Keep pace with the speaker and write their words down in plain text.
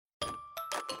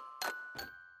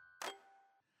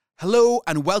Hello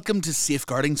and welcome to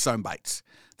Safeguarding Soundbites,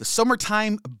 the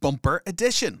summertime bumper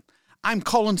edition. I'm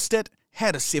Colin Stitt,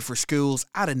 Head of Safer Schools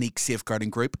at Unique Safeguarding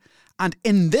Group, and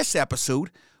in this episode,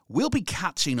 we'll be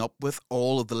catching up with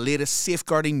all of the latest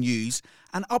safeguarding news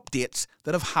and updates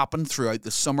that have happened throughout the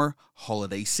summer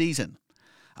holiday season.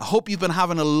 I hope you've been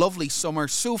having a lovely summer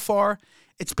so far.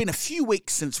 It's been a few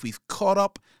weeks since we've caught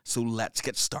up, so let's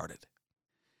get started.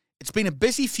 It's been a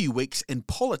busy few weeks in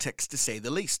politics, to say the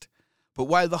least. But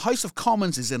while the House of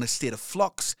Commons is in a state of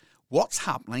flux, what's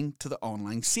happening to the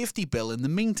online safety bill in the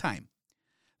meantime?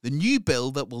 The new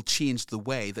bill that will change the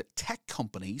way that tech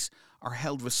companies are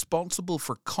held responsible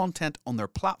for content on their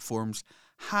platforms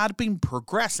had been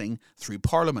progressing through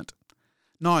Parliament.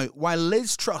 Now, while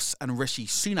Liz Truss and Rishi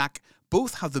Sunak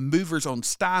both have the movers on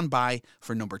standby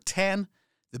for number 10,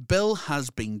 the bill has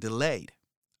been delayed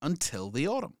until the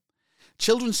autumn.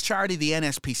 Children's charity the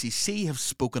NSPCC have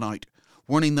spoken out,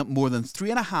 warning that more than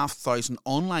 3,500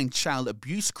 online child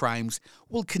abuse crimes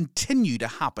will continue to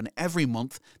happen every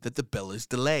month that the bill is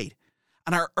delayed,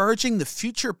 and are urging the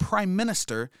future Prime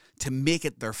Minister to make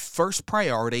it their first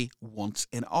priority once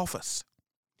in office.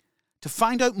 To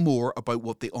find out more about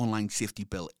what the online safety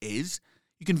bill is,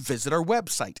 you can visit our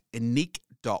website,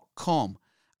 unique.com,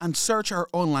 and search our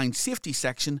online safety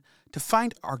section to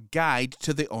find our guide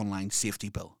to the online safety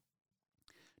bill.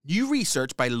 New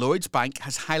research by Lloyds Bank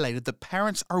has highlighted that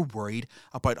parents are worried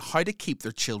about how to keep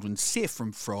their children safe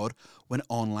from fraud when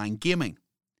online gaming.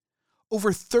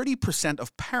 Over 30%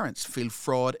 of parents feel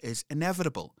fraud is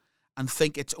inevitable and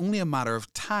think it's only a matter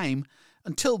of time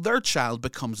until their child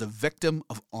becomes a victim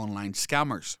of online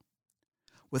scammers.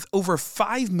 With over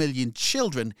 5 million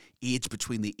children aged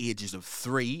between the ages of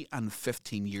 3 and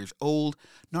 15 years old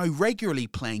now regularly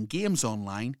playing games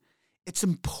online, it's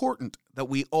important that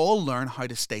we all learn how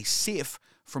to stay safe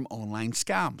from online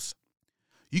scams.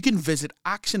 You can visit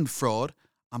Action Fraud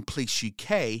and Police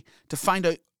UK to find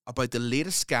out about the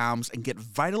latest scams and get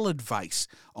vital advice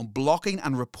on blocking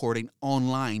and reporting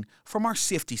online from our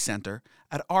safety centre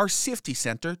at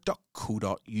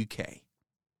oursafetycentre.co.uk.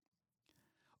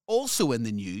 Also in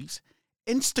the news,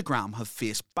 Instagram have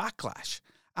faced backlash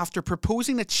after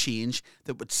proposing a change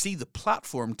that would see the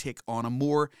platform take on a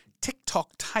more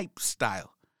TikTok-type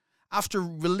style. After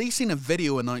releasing a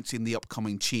video announcing the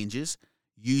upcoming changes,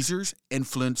 users,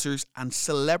 influencers and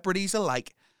celebrities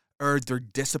alike urged their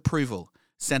disapproval,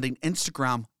 sending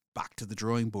Instagram back to the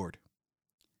drawing board.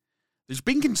 There's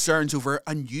been concerns over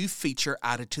a new feature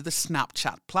added to the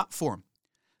Snapchat platform.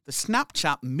 The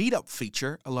Snapchat Meetup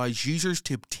feature allows users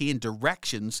to obtain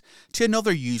directions to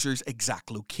another user's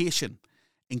exact location,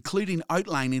 including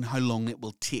outlining how long it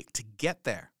will take to get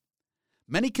there.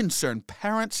 Many concerned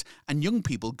parents and young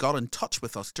people got in touch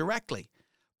with us directly,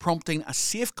 prompting a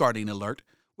safeguarding alert,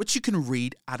 which you can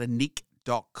read at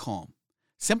unique.com.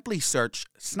 Simply search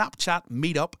Snapchat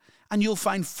Meetup and you'll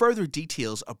find further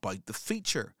details about the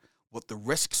feature, what the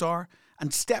risks are,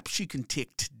 and steps you can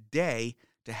take today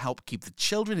to help keep the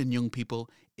children and young people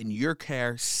in your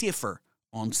care safer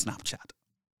on Snapchat.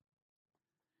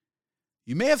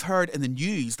 You may have heard in the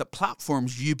news that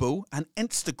platforms Yubo and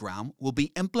Instagram will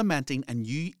be implementing a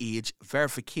new age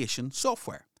verification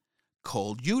software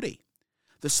called Yuri.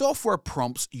 The software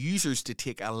prompts users to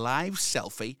take a live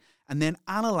selfie and then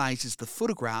analyzes the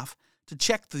photograph to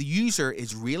check the user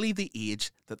is really the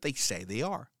age that they say they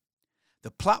are.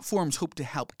 The platforms hope to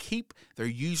help keep their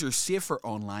users safer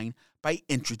online by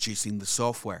introducing the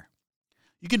software.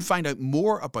 You can find out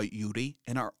more about Yuri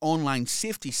in our online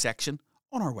safety section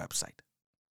on our website.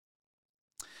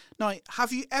 Now,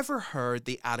 have you ever heard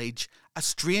the adage, a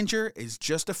stranger is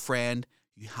just a friend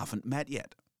you haven't met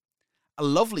yet? A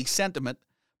lovely sentiment,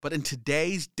 but in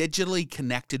today's digitally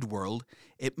connected world,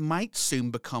 it might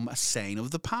soon become a saying of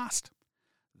the past.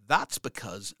 That's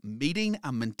because meeting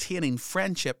and maintaining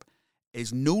friendship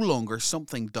is no longer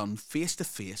something done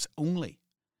face-to-face only.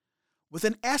 With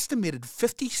an estimated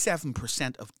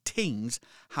 57% of teens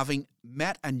having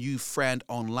met a new friend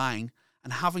online,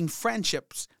 and having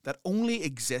friendships that only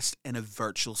exist in a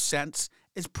virtual sense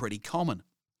is pretty common.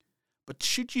 But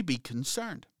should you be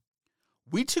concerned?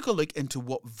 We took a look into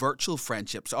what virtual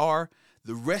friendships are,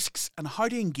 the risks, and how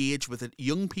to engage with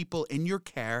young people in your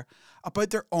care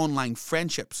about their online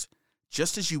friendships,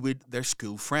 just as you would their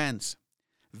school friends.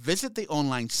 Visit the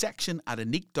online section at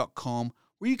unique.com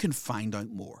where you can find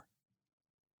out more.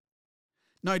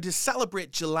 Now, to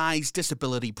celebrate July's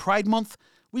Disability Pride Month,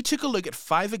 we took a look at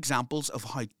 5 examples of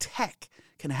how tech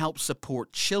can help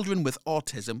support children with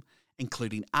autism,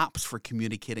 including apps for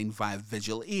communicating via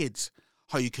visual aids,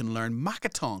 how you can learn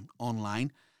Makaton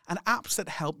online, and apps that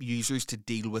help users to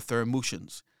deal with their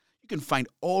emotions. You can find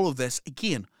all of this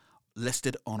again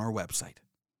listed on our website.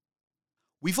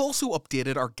 We've also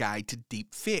updated our guide to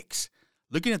deep fakes,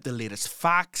 looking at the latest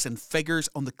facts and figures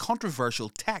on the controversial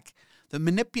tech that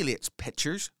manipulates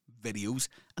pictures, videos,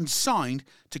 and sound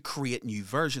to create new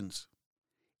versions.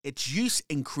 Its use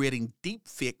in creating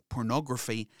deepfake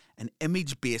pornography and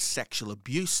image-based sexual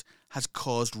abuse has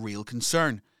caused real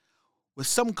concern, with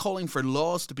some calling for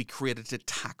laws to be created to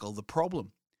tackle the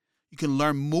problem. You can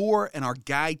learn more in our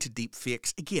guide to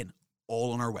deepfakes, again,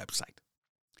 all on our website.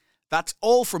 That's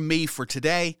all from me for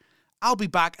today. I'll be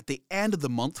back at the end of the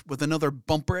month with another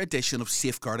bumper edition of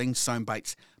Safeguarding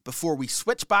Soundbites before we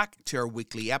switch back to our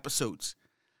weekly episodes.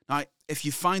 Now, if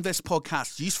you find this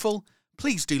podcast useful,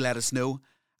 please do let us know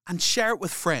and share it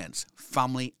with friends,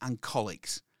 family and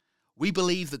colleagues. We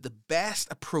believe that the best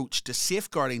approach to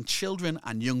safeguarding children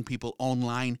and young people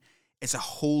online is a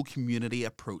whole community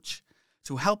approach.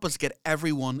 So help us get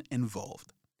everyone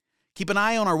involved. Keep an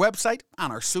eye on our website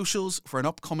and our socials for an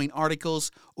upcoming articles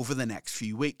over the next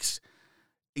few weeks,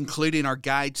 including our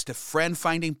guides to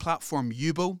friend-finding platform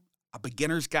Yubo, a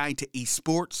beginner's guide to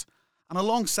esports, and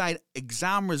alongside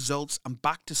exam results and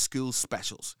back-to-school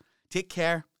specials. Take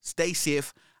care, stay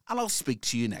safe, and I'll speak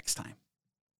to you next time.